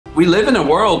We live in a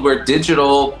world where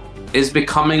digital is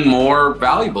becoming more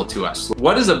valuable to us.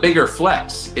 What is a bigger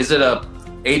flex? Is it a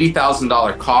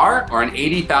 $80,000 car or an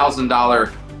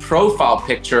 $80,000 profile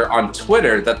picture on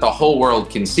Twitter that the whole world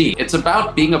can see? It's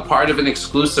about being a part of an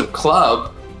exclusive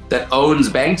club that owns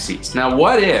Banksy's. Now,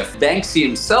 what if Banksy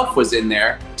himself was in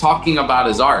there talking about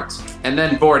his art? And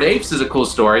then Bored Apes is a cool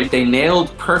story. They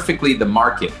nailed perfectly the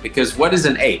market, because what is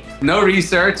an ape? No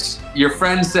research. Your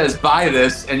friend says, buy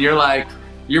this, and you're like,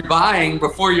 you're buying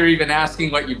before you're even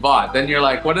asking what you bought. Then you're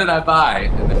like, what did I buy?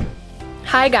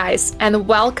 Hi guys, and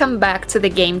welcome back to The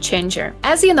Game Changer.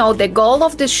 As you know, the goal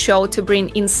of this show to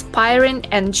bring inspiring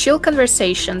and chill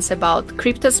conversations about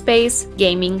crypto space,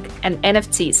 gaming, and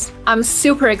NFTs. I'm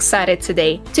super excited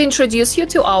today to introduce you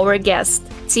to our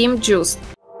guest, Tim Jooste.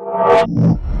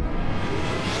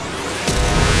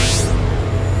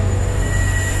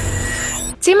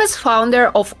 Tim is founder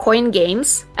of Koin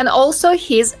Games and also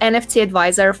his NFT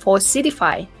advisor for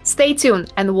Seedify. Stay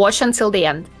tuned and watch until the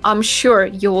end. I'm sure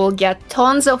you will get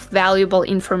tons of valuable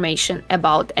information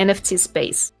about NFT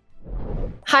space.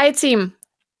 Hi, Tim.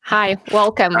 Hi,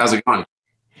 welcome. How's it going?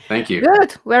 Thank you.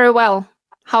 Good, very well.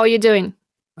 How are you doing?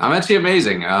 I'm actually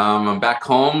amazing. I'm back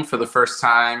home for the first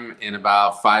time in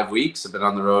about 5 weeks. I've been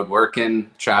on the road working,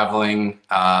 traveling,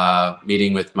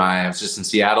 meeting with I was just in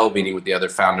Seattle, meeting with the other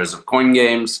founders of Koin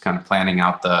Games, kind of planning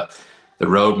out the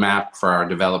roadmap for our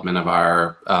development of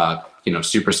our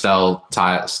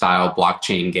Supercell style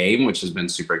blockchain game, which has been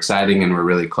super exciting, and we're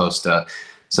really close to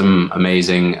some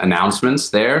amazing announcements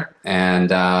there. And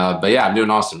but yeah, I'm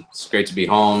doing awesome. It's great to be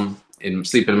home.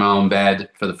 Sleeping in my own bed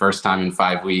for the first time in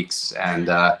 5 weeks, and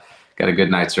got a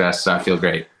good night's rest, so I feel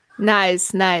great.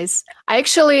 Nice, nice. I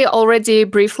actually already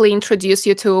briefly introduced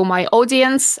you to my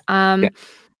audience.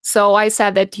 So I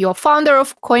said that you're founder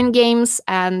of Koin Games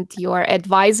and you're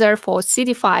advisor for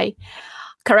Seedify.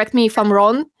 Correct me if I'm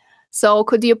wrong. So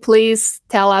could you please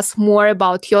tell us more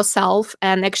about yourself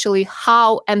and actually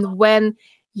how and when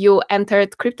you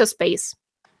entered crypto space?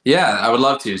 Yeah, I would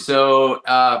love to. So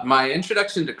my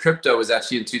introduction to crypto was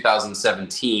actually in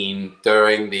 2017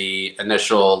 during the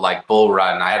initial bull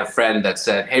run. I had a friend that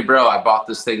said, hey bro, I bought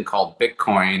this thing called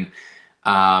Bitcoin.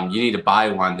 You need to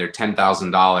buy one. They're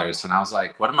 $10,000. And I was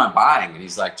like, what am I buying? And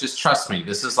he's like, just trust me.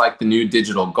 This is like the new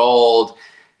digital gold.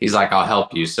 He's like, I'll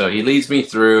help you. So he leads me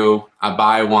through, I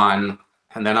buy one.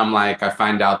 And then I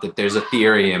find out that there's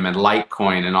Ethereum and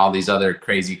Litecoin and all these other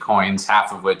crazy coins,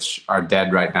 half of which are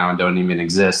dead right now and don't even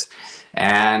exist.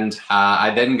 And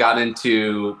I then got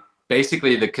into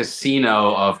basically the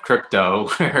casino of crypto,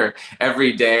 where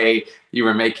every day you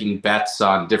were making bets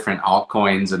on different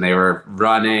altcoins and they were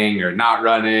running or not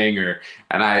running,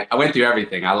 and I went through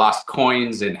everything. I lost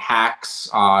coins in hacks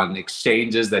on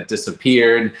exchanges that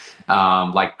disappeared,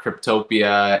 like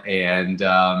Cryptopia, and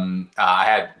I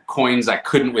had coins I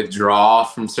couldn't withdraw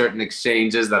from certain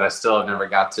exchanges that I still have never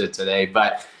got to today.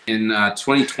 But in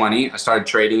 2020, I started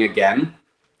trading again.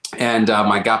 And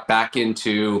I got back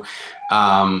into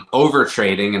over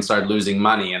trading and started losing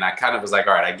money. And I kind of was like,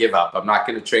 all right, I give up. I'm not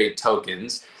going to trade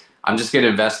tokens. I'm just going to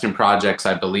invest in projects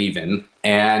I believe in.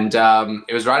 And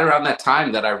it was right around that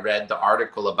time that I read the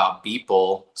article about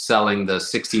Beeple selling the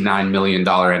 $69 million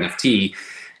NFT.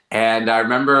 And I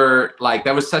remember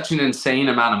that was such an insane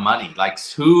amount of money.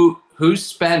 Who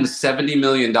spends $70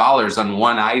 million on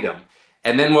one item?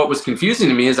 And then what was confusing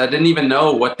to me is I didn't even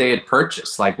know what they had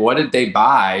purchased. What did they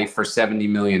buy for $70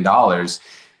 million?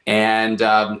 And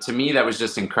to me, that was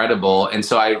just incredible. And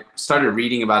so I started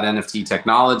reading about NFT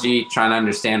technology, trying to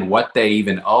understand what they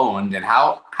even owned and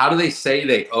how do they say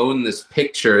they own this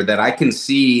picture that I can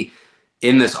see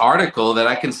in this article that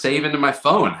I can save into my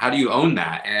phone. How do you own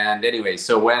that? And anyway,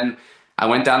 so when I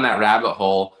went down that rabbit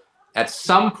hole, at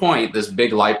some point, this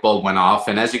big light bulb went off.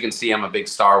 And as you can see, I'm a big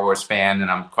Star Wars fan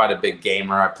and I'm quite a big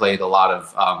gamer. I played a lot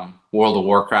of World of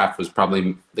Warcraft, was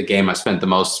probably the game I spent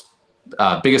the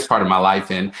biggest part of my life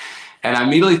in. And I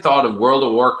immediately thought of World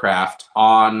of Warcraft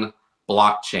on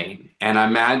blockchain. And I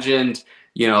imagined,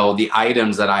 the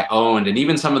items that I owned and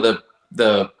even some of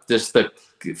the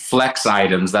flex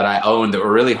items that I owned that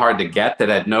were really hard to get, that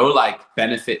had no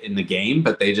benefit in the game,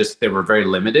 but they were very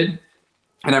limited.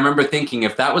 And I remember thinking,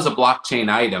 if that was a blockchain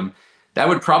item, that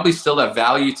would probably still have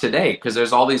value today, because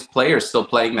there's all these players still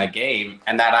playing that game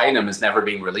and that item is never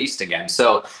being released again.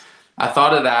 So I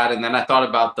thought of that, and then I thought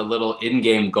about the little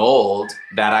in-game gold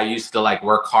that I used to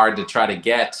work hard to try to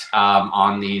get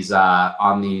on the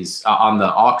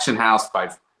auction house by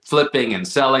flipping and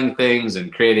selling things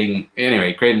and creating an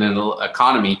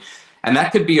economy. And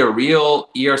that could be a real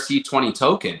ERC20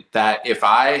 token that if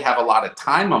I have a lot of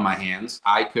time on my hands,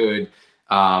 I could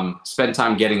spend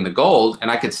time getting the gold,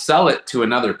 and I could sell it to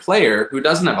another player who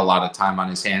doesn't have a lot of time on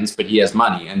his hands, but he has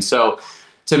money. And so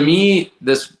to me,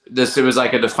 this it was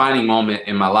like a defining moment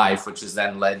in my life, which has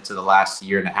then led to the last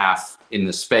year and a half in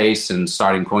the space and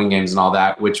starting Koin Games and all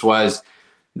that, which was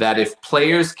that if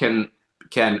players can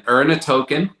earn a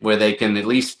token where they can at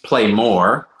least play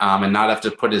more and not have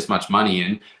to put as much money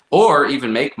in, or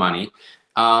even make money,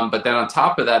 but then on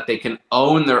top of that, they can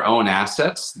own their own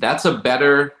assets. That's a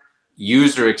better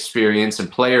user experience and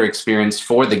player experience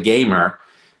for the gamer.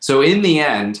 So in the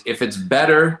end, if it's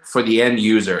better for the end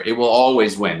user, it will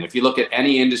always win. If you look at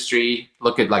any industry,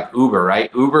 look at like Uber,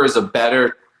 right? Uber is a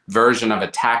better version of a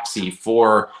taxi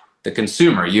for the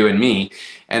consumer, you and me.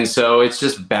 And so it's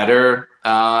just better.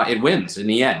 It wins in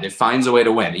the end. It finds a way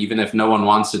to win, even if no one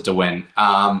wants it to win.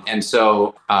 And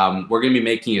so we're going to be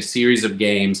making a series of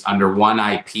games under one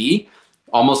IP,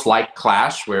 almost like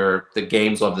Clash, where the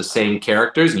games will have the same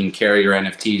characters and you can carry your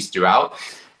NFTs throughout.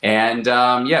 And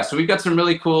yeah, so we've got some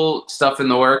really cool stuff in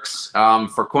the works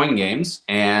for Koin Games.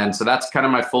 And so that's kind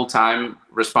of my full-time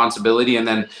responsibility. And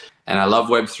I love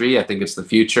Web3. I think it's the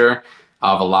future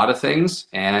of a lot of things.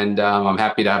 And I'm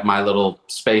happy to have my little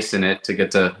space in it to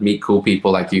get to meet cool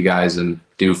people like you guys and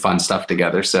do fun stuff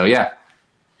together. So yeah.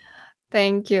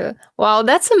 Thank you. Wow,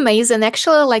 that's amazing.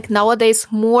 Actually, like nowadays,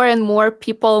 more and more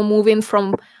people moving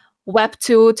from Web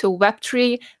 2 to Web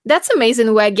 3. That's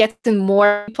amazing. We're getting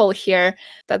more people here.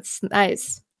 That's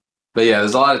nice. But yeah,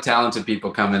 there's a lot of talented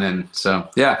people coming in. So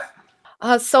yeah.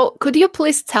 So could you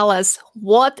please tell us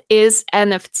what is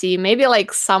NFT? Maybe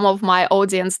like some of my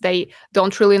audience, they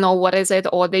don't really know what is it,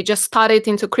 or they just started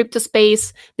into crypto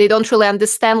space. They don't really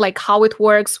understand like how it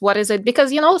works. What is it?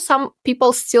 Because, you know, some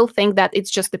people still think that it's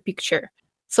just a picture.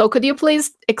 So could you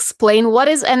please explain what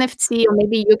is NFT? Or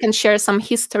maybe you can share some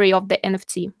history of the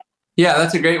NFT. Yeah,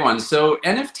 that's a great one. So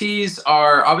NFTs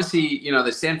are obviously, you know, they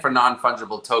stand for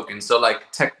non-fungible tokens. So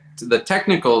like the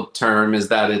technical term is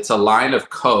that it's a line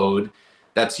of code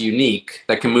that's unique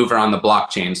that can move around the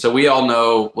blockchain. So we all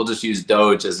know, we'll just use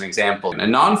Doge as an example. A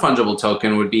non-fungible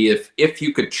token would be if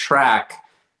you could track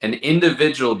an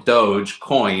individual Doge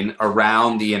coin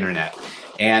around the internet.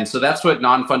 And so that's what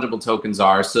non-fungible tokens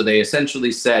are. So they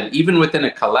essentially said, even within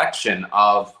a collection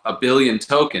of 1 billion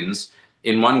tokens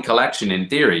in one collection, in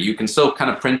theory, you can still kind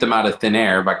of print them out of thin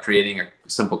air by creating a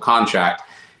simple contract.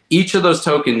 Each of those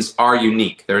tokens are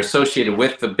unique. They're associated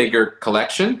with the bigger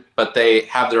collection, but they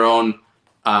have their own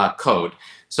code.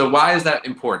 So why is that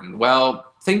important?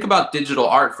 Well, think about digital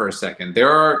art for a second. There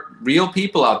are real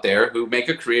people out there who make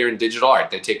a career in digital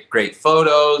art. They take great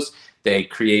photos. They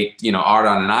create, you know, art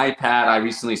on an iPad. I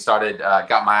recently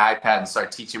got my iPad and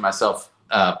started teaching myself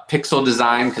pixel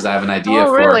design because I have an idea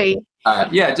for. Really?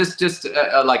 Yeah, just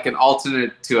like an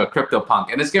alternate to a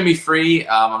CryptoPunk, and it's gonna be free.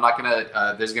 I'm not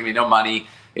gonna. There's gonna be no money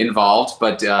involved,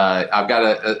 but I've got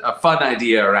a fun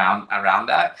idea around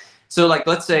that. So, like,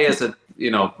 let's say as a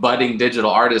budding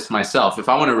digital artist myself, if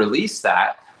I want to release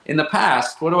that, in the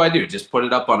past, what do? Just put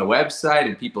it up on a website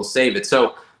and people save it.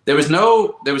 So there was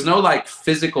no like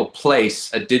physical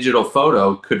place a digital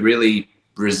photo could really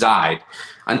reside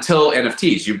until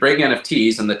NFTs. You bring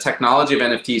NFTs and the technology of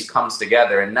NFTs comes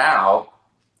together, and now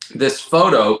this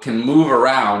photo can move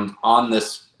around on the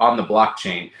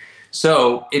blockchain.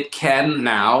 So it can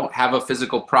now have a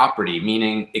physical property,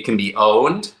 meaning it can be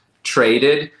owned,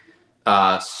 traded,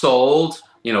 sold,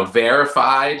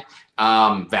 verified,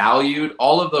 valued.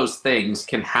 All of those things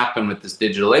can happen with this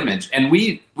digital image. And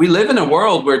we live in a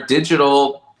world where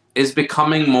digital is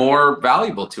becoming more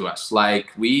valuable to us.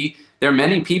 Like there are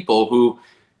many people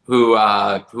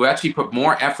who actually put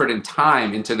more effort and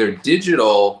time into their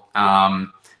digital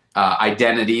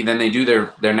identity than they do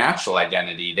their natural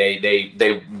identity.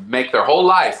 They make their whole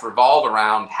life revolve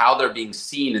around how they're being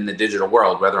seen in the digital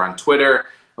world, whether on Twitter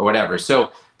or whatever.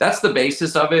 So that's the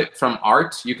basis of it. From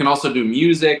art, you can also do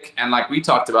music, and like we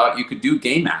talked about, you could do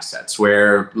game assets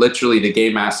where literally the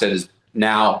game asset is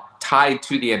now tied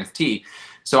to the NFT.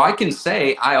 So I can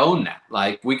say I own that.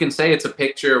 Like, we can say it's a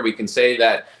picture. We can say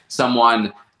that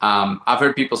someone, I've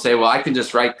heard people say, well, I can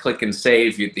just right click and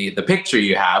save the picture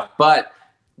you have. But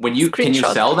can you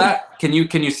sell that? Can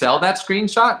you sell that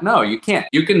screenshot? No, you can't.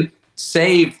 You can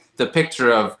save the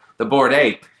picture of the Bored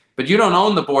Ape, but you don't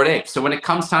own the Bored Ape. So when it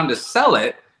comes time to sell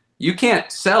it, you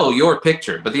can't sell your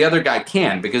picture, but the other guy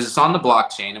can, because it's on the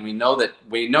blockchain, and we know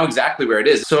exactly where it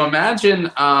is. So imagine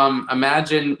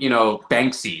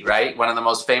Banksy, right? One of the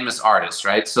most famous artists,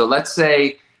 right? So let's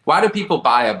say, why do people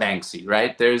buy a Banksy,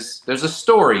 right? There's a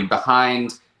story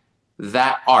behind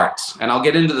that art, and I'll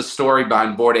get into the story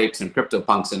behind Bored Apes and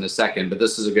CryptoPunks in a second, but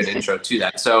this is a good intro to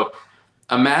that. So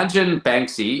imagine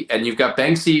Banksy, and you've got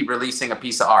Banksy releasing a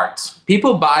piece of art.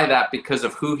 People buy that because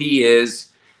of who he is.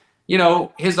 You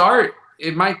know, his art,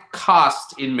 it might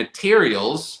cost in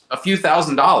materials a few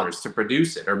 $1,000s to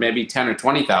produce it, or maybe 10 or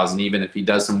 20,000 even if he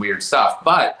does some weird stuff.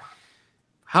 But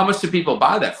how much do people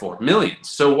buy that for? Millions.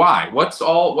 So why? What's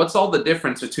all the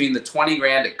difference between the 20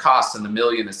 grand it costs and the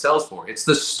million it sells for? It's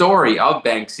the story of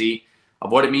Banksy,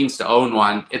 of what it means to own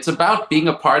one. It's about being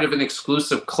a part of an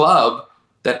exclusive club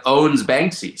that owns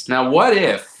Banksys. Now, what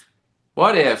if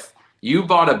you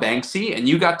bought a Banksy and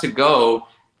you got to go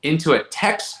into a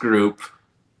text group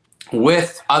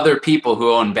with other people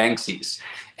who own Banksys?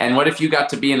 And what if you got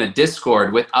to be in a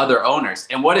Discord with other owners?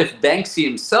 And what if Banksy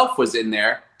himself was in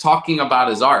there talking about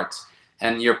his art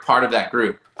and you're part of that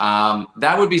group?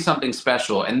 That would be something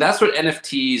special. And that's what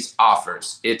NFTs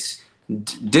offers. It's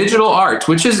digital art,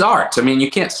 which is art. I mean, you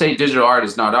can't say digital art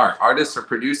is not art. Artists are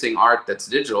producing art that's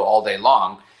digital all day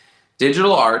long.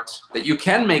 Digital art that you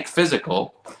can make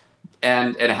physical,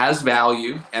 and it has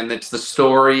value, and it's the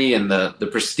story and the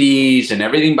prestige and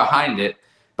everything behind it,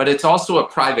 but it's also a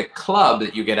private club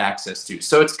that you get access to.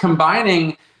 So it's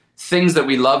combining things that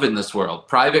we love in this world: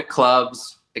 private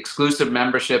clubs, exclusive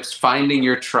memberships, finding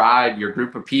your tribe, your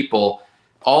group of people,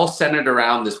 all centered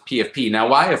around this PFP. Now,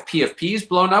 why have PFPs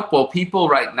blown up? Well, people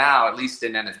right now, at least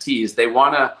in NFTs, they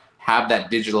want to have that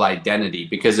digital identity,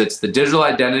 because it's the digital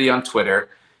identity on Twitter.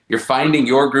 You're finding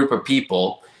your group of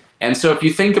people. And so if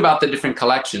you think about the different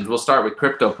collections, we'll start with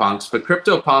CryptoPunks, but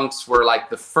CryptoPunks were like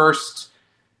the first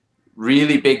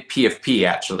really big PFP,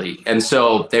 actually. And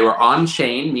so they were on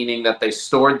chain, meaning that they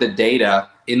stored the data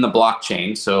in the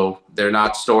blockchain. So they're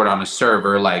not stored on a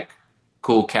server like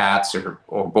Cool Cats or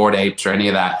Bored Apes or any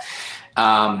of that.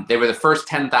 They were the first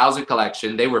 10,000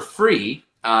 collection. They were free,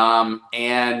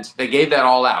 and they gave that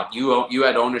all out. You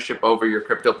had ownership over your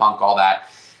CryptoPunk, all that.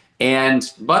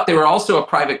 But they were also a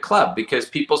private club, because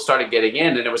people started getting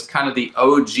in, and it was kind of the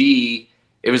OG.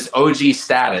 It was OG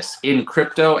status in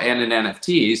crypto and in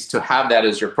NFTs to have that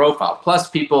as your profile. Plus,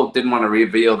 people didn't want to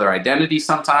reveal their identity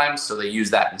sometimes, so they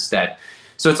use that instead.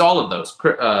 So it's all of those.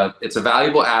 It's a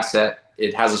valuable asset.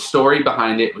 It has a story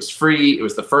behind it. It was free. It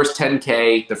was the first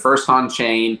 10K, the first on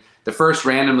chain, the first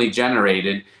randomly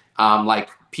generated, like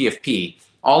PFP.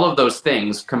 All of those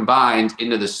things combined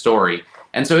into the story.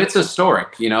 And so it's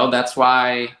historic, you know. That's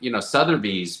why, you know,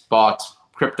 Sotheby's bought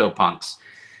CryptoPunks.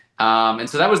 And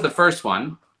so that was the first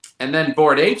one. And then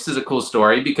Bored Apes is a cool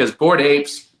story, because Bored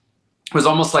Apes was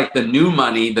almost like the new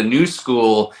money, the new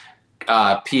school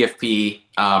PFP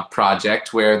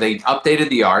project, where they updated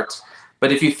the art.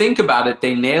 But if you think about it,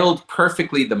 they nailed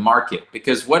perfectly the market,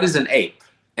 because what is an ape?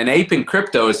 An ape in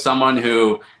crypto is someone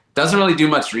who doesn't really do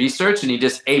much research, and he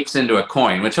just apes into a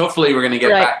coin, which hopefully we're going to get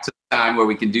back to the time where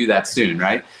we can do that soon,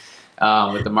 right?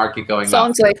 With the market going up.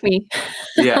 Sounds like me.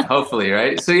 Yeah, hopefully,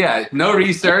 right? So yeah, no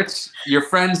research. Your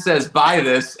friend says, buy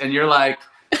this, and you're like,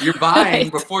 you're buying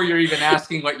before you're even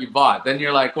asking what you bought. Then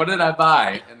you're like, what did I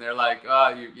buy? And they're like, oh,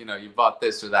 you know, you bought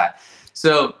this or that.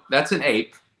 So that's an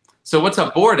ape. So what's a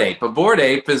Bored Ape? A Bored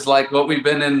Ape is like what we've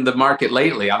been in the market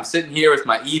lately. I'm sitting here with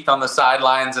my ETH on the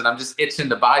sidelines, and I'm just itching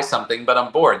to buy something, but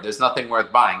I'm bored. There's nothing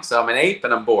worth buying. So I'm an ape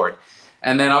and I'm bored.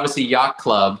 And then obviously Yacht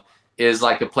Club is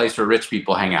like a place where rich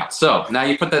people hang out. So now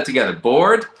you put that together: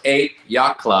 Bored Ape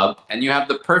Yacht Club, and you have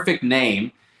the perfect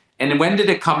name. And when did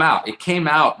it come out? It came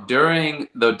out during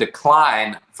the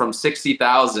decline from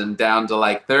 60,000 down to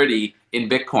like 30 in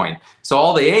Bitcoin. So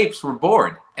all the apes were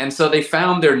bored. And so they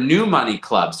found their new money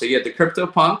club. So you had the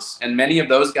CryptoPunks, and many of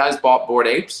those guys bought Bored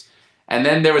Apes. And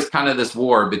then there was kind of this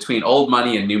war between old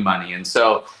money and new money. And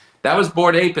so that was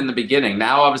Bored Ape in the beginning.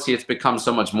 Now, obviously, it's become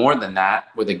so much more than that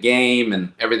with a game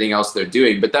and everything else they're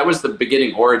doing. But that was the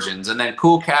beginning origins. And then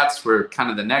Cool Cats were kind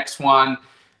of the next one.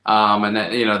 And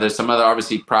then, you know, there's some other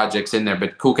obviously projects in there,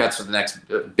 but Cool Cats was the next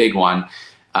big one.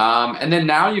 And then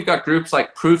now you've got groups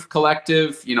like Proof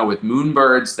Collective, you know, with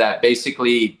Moonbirds, that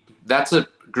basically, that's a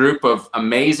group of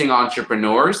amazing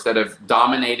entrepreneurs that have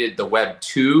dominated the Web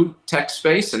 2 tech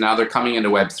space, and now they're coming into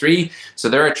Web 3. So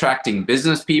they're attracting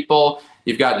business people.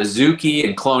 You've got Azuki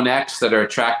and Clone X that are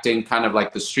attracting kind of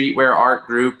like the streetwear art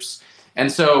groups. And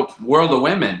so World of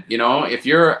Women, you know, if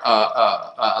you're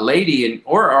a lady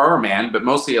or a man, but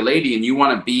mostly a lady, and you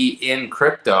want to be in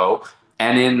crypto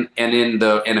and in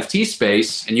the NFT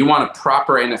space, and you want a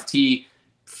proper NFT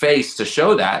face to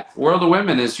show that, World of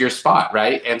Women is your spot,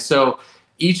 right? And so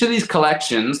each of these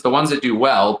collections, the ones that do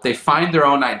well, they find their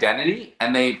own identity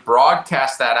and they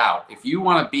broadcast that out. If you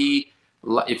want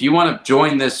to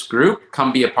join this group,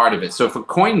 come be a part of it. So for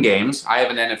Koin Games, I have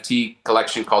an NFT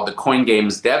collection called the Koin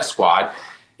Games Dev Squad.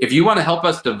 If you want to help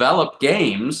us develop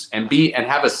games and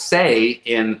have a say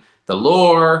in the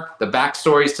lore, the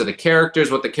backstories to the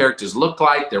characters, what the characters look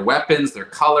like, their weapons, their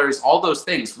colors, all those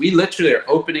things. We literally are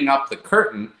opening up the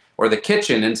curtain or the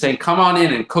kitchen and saying, come on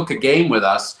in and cook a game with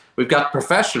us. We've got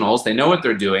professionals, they know what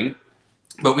they're doing,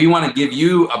 but we want to give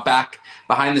you a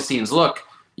behind the scenes look.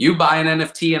 You buy an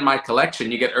NFT in my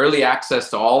collection, you get early access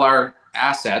to all our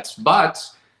assets,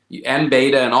 and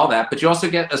beta and all that, but you also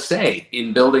get a say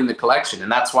in building the collection.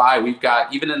 And that's why we've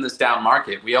got, even in this down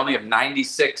market, we only have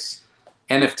 96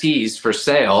 NFTs for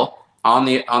sale on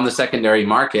the secondary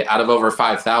market out of over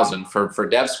 5,000 for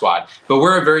Dev Squad. But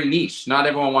we're a very niche. Not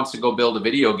everyone wants to go build a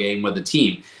video game with a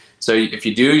team. So if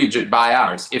you do, you just buy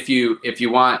ours. If you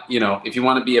want, if you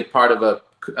want to be a part of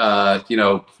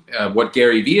what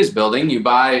Gary Vee is building, you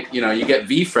buy, you get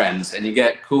V Friends and you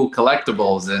get cool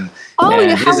collectibles and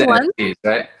you his have one? NFTs,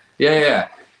 right? Yeah.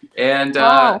 And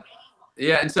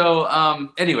and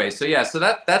so anyway, so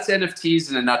that's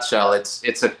NFTs in a nutshell.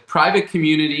 It's a private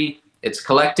community. It's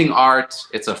collecting art.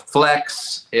 It's a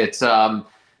flex. It's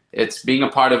being a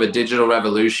part of a digital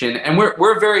revolution, and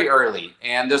we're very early.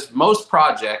 And there's most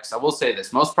projects, I will say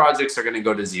this, most projects are going to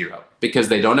go to zero because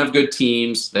they don't have good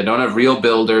teams, they don't have real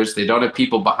builders, they don't have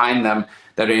people behind them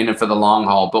that are in it for the long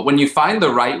haul. But when you find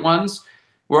the right ones,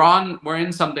 we're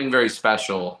in something very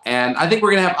special. And I think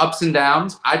we're going to have ups and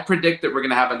downs. I predict that we're going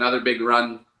to have another big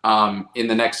run in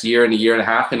the next year and a year and a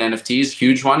half in NFTs,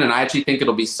 huge one. And I actually think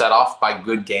it'll be set off by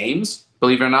good games,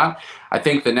 believe it or not. I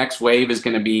think the next wave is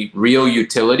going to be real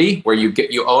utility, where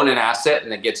you own an asset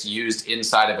and it gets used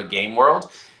inside of a game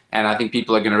world. And I think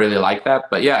people are going to really like that.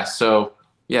 But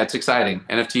it's exciting.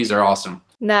 NFTs are awesome.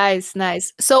 Nice.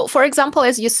 So for example,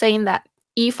 as you're saying that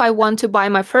if I want to buy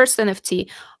my first NFT,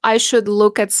 I should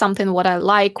look at something what I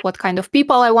like, what kind of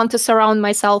people I want to surround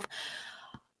myself.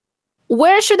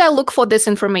 Where should I look for this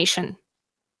information?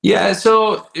 Yeah,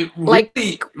 so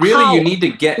really you need to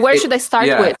get... Where should I start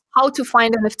with? How to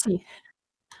find NFT?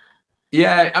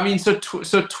 Yeah, I mean, so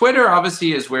Twitter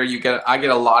obviously is where I get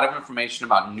a lot of information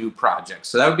about new projects.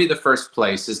 So that would be the first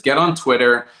place, is get on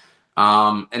Twitter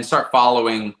and start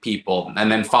following people,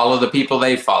 and then follow the people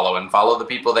they follow, and follow the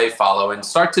people they follow, and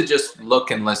start to just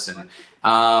look and listen.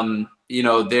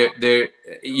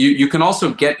 You can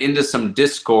also get into some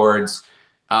Discords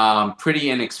pretty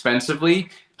inexpensively,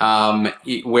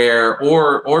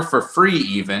 or for free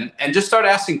even, and just start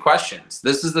asking questions.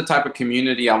 This is the type of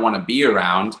community I want to be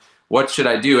around. What should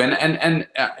I do? And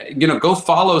go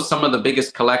follow some of the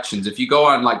biggest collections. If you go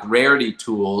on like Rarity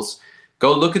Tools,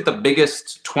 go look at the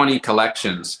biggest 20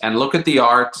 collections and look at the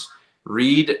art,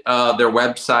 read their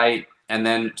website, and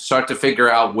then start to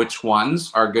figure out which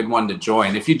ones are a good one to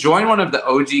join. If you join one of the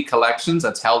OG collections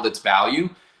that's held its value,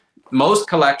 most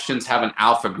collections have an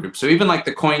alpha group. So even like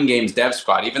the Koin Games Dev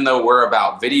Squad, even though we're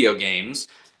about video games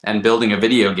and building a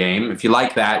video game, if you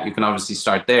like that, you can obviously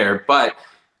start there. But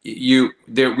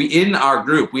in our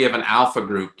group, we have an alpha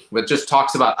group that just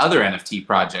talks about other NFT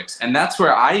projects. And that's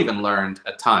where I even learned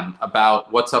a ton about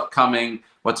what's upcoming,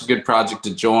 what's a good project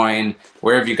to join,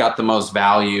 where have you got the most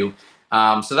value.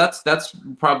 So that's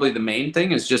probably the main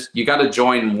thing, is just you got to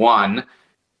join one.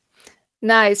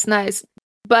 Nice.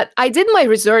 But I did my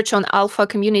research on alpha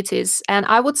communities, and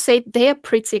I would say they are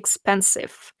pretty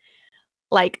expensive.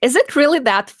 Like, is it really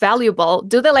that valuable?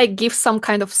 Do they give some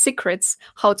kind of secrets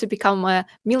how to become a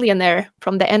millionaire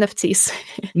from the NFTs?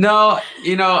 No,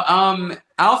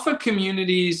 alpha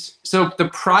communities, so the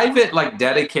private,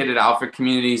 dedicated alpha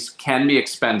communities can be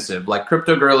expensive. Like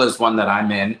Crypto Gorilla is one that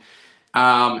I'm in.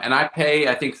 And I pay,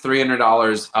 I think,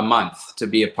 $300 a month to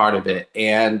be a part of it.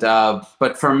 And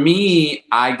but for me,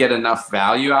 I get enough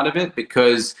value out of it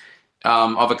because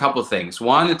of a couple of things.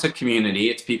 One, it's a community.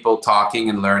 It's people talking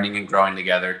and learning and growing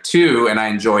together. Two, and I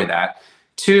enjoy that.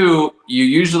 Two, you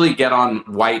usually get on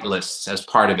whitelists as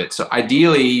part of it. So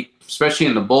ideally, especially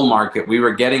in the bull market, we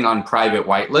were getting on private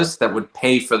whitelists that would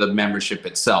pay for the membership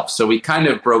itself. So we kind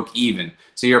of broke even.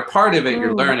 So you're a part of it,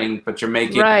 you're learning, but you're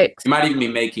making, you might even be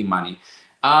making money.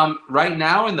 Right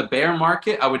now in the bear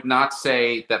market, I would not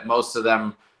say that most of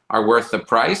them are worth the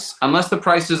price, unless the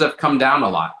prices have come down a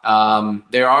lot.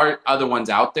 There are other ones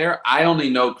out there. I only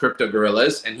know Crypto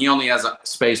Gorillas, and he only has a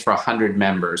space for 100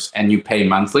 members, and you pay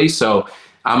monthly. So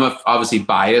I'm obviously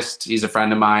biased. He's a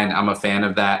friend of mine. I'm a fan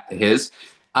of his.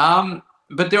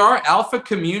 But there are alpha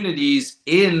communities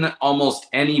in almost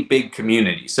any big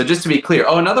community. So just to be clear,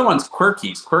 another one's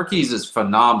Quirkies. Quirkies is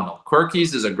phenomenal.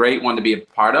 Quirkies is a great one to be a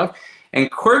part of.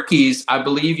 And Quirkies, I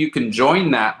believe you can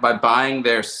join that by buying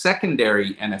their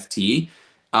secondary NFT,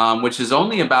 which is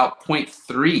only about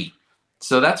 0.3.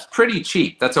 So that's pretty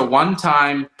cheap. That's a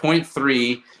one-time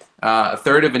 0.3, a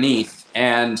third of an ETH,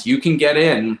 and you can get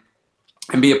in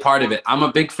and be a part of it. I'm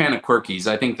a big fan of Quirkies.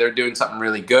 I think they're doing something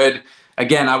really good.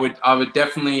 Again, I would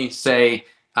definitely say,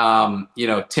 you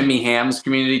know, Timmy Ham's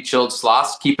community, Chilled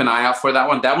Sloths. Keep an eye out for that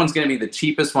one. That one's going to be the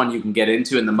cheapest one you can get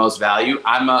into and the most value.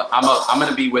 I'm going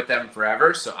to be with them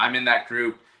forever, so I'm in that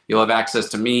group. You'll have access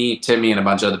to me, Timmy, and a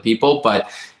bunch of other people.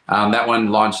 But that one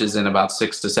launches in about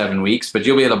 6 to 7 weeks. But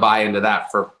you'll be able to buy into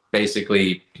that for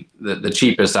basically the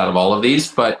cheapest out of all of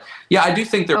these. But yeah, I do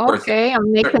think they're worth it. Okay,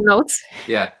 I'm making notes.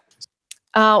 Yeah.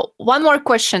 One more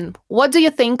question. What do you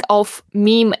think of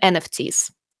meme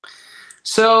NFTs?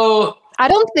 So I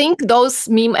don't think those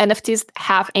meme NFTs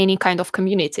have any kind of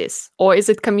communities, or is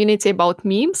it community about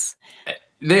memes?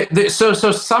 So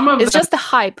some of it's them, just a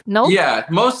hype, no? Yeah,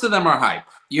 most of them are hype.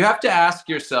 You have to ask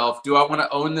yourself, do I want to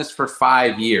own this for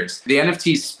 5 years? The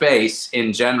NFT space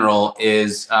in general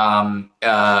is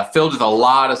filled with a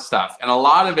lot of stuff, and a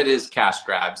lot of it is cash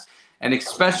grabs. And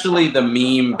especially the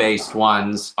meme-based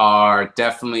ones are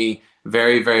definitely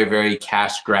very, very, very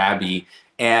cash grabby.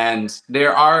 And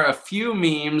there are a few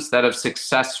memes that have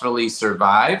successfully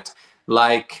survived.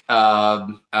 Like,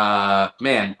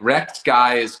 man, Wrecked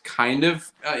Guy is kind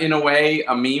of, in a way,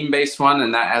 a meme-based one,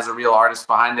 and that has a real artist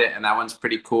behind it, and that one's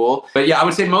pretty cool. But yeah, I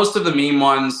would say most of the meme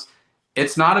ones,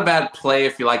 it's not a bad play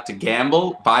if you like to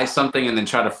gamble, buy something and then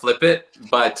try to flip it.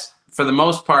 But for the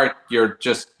most part, you're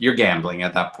gambling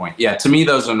at that point. Yeah, to me,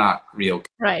 those are not real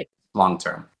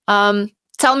long-term.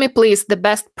 Tell me, please, the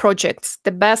best projects,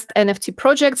 the best NFT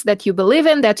projects that you believe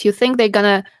in, that you think they're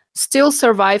going to still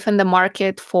survive in the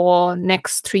market for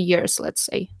next 3 years, let's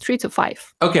say 3 to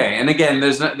 5. Okay, and again,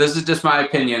 this is just my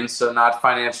opinion, so not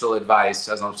financial advice,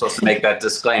 as I'm supposed to make that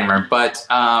disclaimer. But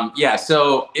yeah,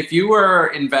 so if you were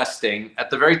investing at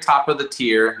the very top of the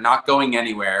tier, not going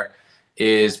anywhere,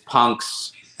 is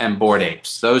Punks and Bored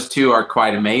Apes. Those two are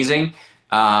quite amazing.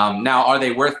 Now, are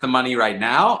they worth the money right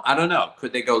now? I don't know.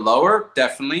 Could they go lower?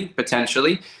 Definitely,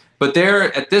 potentially. But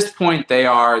they're, at this point, they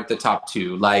are the top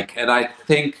two. Like, and I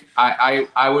think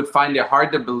I would find it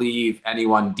hard to believe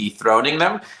anyone dethroning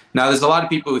them. Now, there's a lot of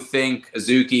people who think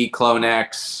Azuki,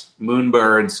 CloneX,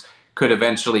 Moonbirds could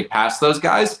eventually pass those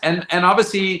guys. And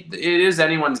obviously, it is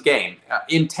anyone's game.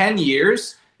 In 10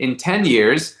 years,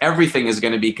 everything is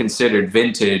going to be considered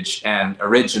vintage and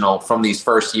original from these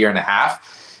first year and a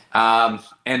half.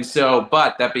 And so,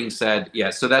 but that being said, yeah,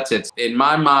 so that's it. In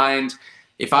my mind,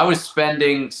 if I was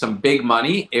spending some big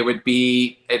money, it'd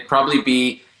probably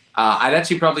be, I'd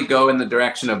actually probably go in the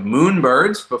direction of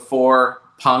Moonbirds before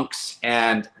Punks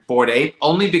and Bored Ape,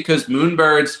 only because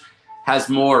Moonbirds has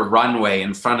more runway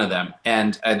in front of them,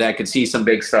 and I could see some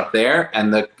big stuff there.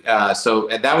 And so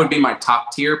that would be my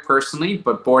top tier personally,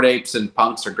 but Bored Apes and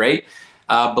Punks are great.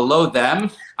 Below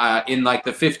them, in like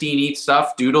the 15 ETH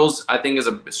stuff, Doodles I think is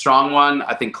a strong one.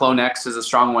 I think CloneX is a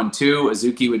strong one too.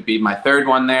 Azuki would be my third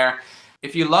one there.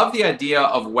 If you love the idea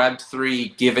of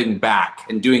Web3 giving back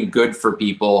and doing good for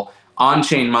people,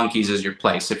 On-Chain Monkeys is your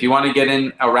place. If you want to get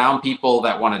in around people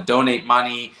that want to donate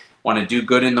money, want to do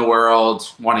good in the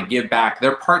world, want to give back,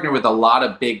 they're partnered with a lot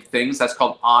of big things. That's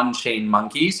called On-Chain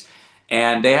Monkeys.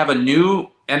 And they have a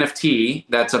new NFT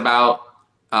that's about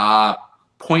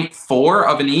 0.4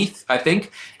 of an ETH, I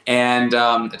think. And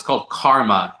it's called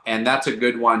Karma. And that's a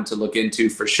good one to look into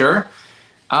for sure.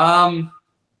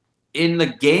 In the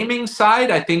gaming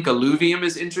side, I think Illuvium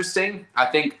is interesting. I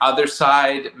think Other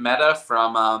Side Meta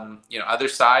from, Other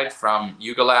Side from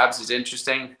Yuga Labs is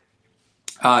interesting.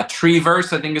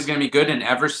 Treeverse, I think, is going to be good, in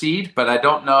Everseed, but I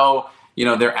don't know,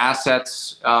 their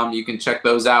assets. You can check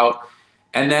those out.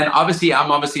 And then obviously, I'm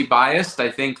obviously biased.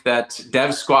 I think that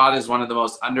Dev Squad is one of the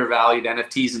most undervalued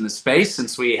NFTs in the space,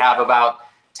 since we have about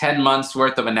 10 months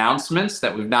worth of announcements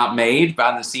that we've not made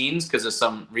behind the scenes because of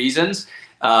some reasons.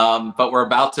 But we're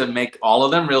about to make all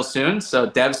of them real soon. So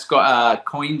Dev Squad,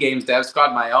 Koin Games Dev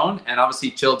Squad, my own, and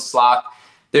obviously Chilled Sloth.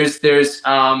 There's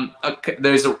a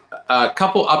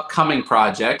couple upcoming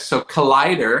projects. So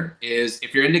Collider is,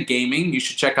 if you're into gaming, you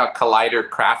should check out Collider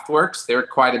Craftworks. They're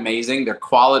quite amazing. Their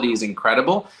quality is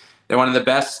incredible. They're one of the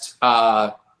best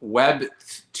Web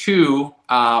 2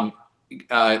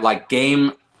 like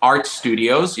game art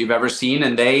studios you've ever seen,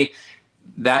 and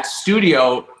that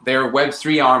studio, their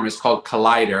Web3 arm is called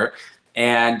Collider,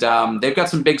 and they've got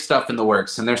some big stuff in the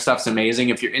works, and their stuff's amazing.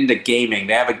 If you're into gaming,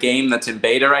 they have a game that's in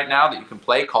beta right now that you can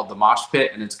play called The Mosh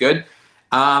Pit, and it's good.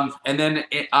 And then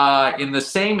in the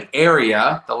same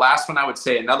area, the last one I would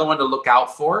say, another one to look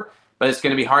out for, but it's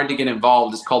going to be hard to get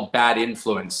involved, is called Bad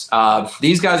Influence.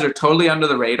 These guys are totally under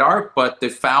the radar, but the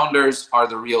founders are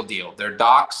the real deal. They're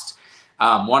doxxed.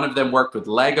 One of them worked with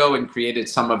Lego and created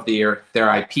some of their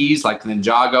IPs, like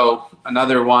Ninjago.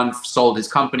 Another one sold his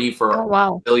company for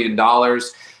 $1 billion.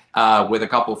 with a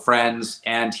couple friends,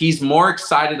 and he's more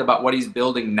excited about what he's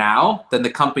building now than the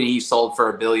company he sold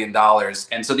for $1 billion.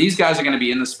 And so these guys are going to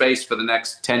be in the space for the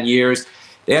next 10 years.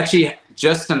 They actually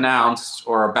just announced,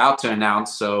 or about to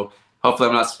announce, so hopefully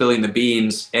I'm not spilling the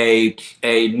beans, a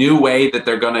new way that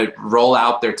they're going to roll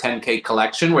out their 10K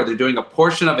collection, where they're doing a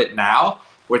portion of it now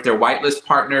with their whitelist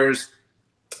partners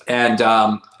and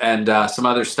some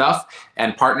other stuff,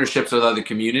 and partnerships with other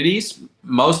communities.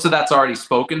 Most of that's already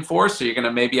spoken for, so you're going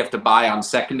to maybe have to buy on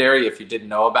secondary if you didn't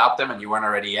know about them and you weren't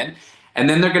already in. And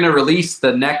then they're going to release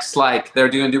the next, like, they're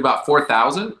going to do about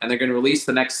 4,000, and they're going to release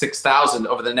the next 6,000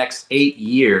 over the next 8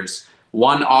 years,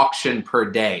 one auction per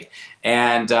day.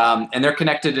 And they're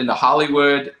connected into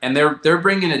Hollywood, and they're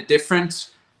bringing a different,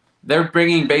 they're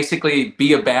bringing basically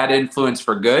be a bad influence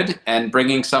for good, and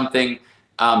bringing something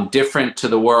different to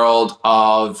the world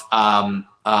of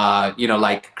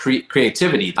like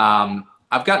creativity.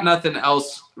 I've got nothing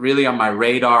else really on my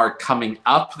radar coming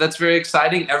up that's very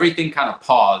exciting. Everything kind of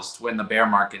paused when the bear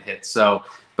market hit. So,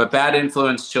 but Bad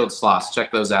Influence, Chilled Sloths, check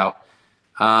those out.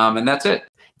 And that's it.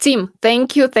 Tim,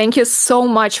 thank you so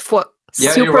much for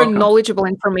super knowledgeable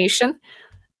information.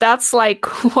 That's like,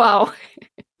 wow.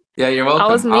 Yeah, you're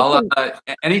welcome.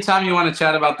 Anytime you want to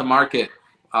chat about the market,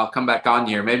 I'll come back on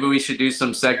here. Maybe we should do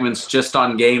some segments just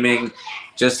on gaming,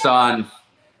 just on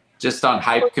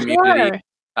hype community.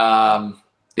 Sure.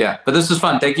 Yeah, but this was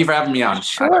fun. Thank you for having me on.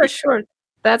 Sure.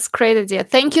 That's a great idea.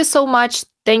 Thank you so much.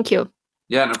 Thank you.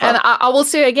 Yeah, no problem. And I will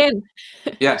see you again.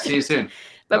 Yeah, see you soon.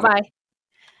 Bye-bye.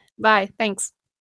 Bye. Thanks.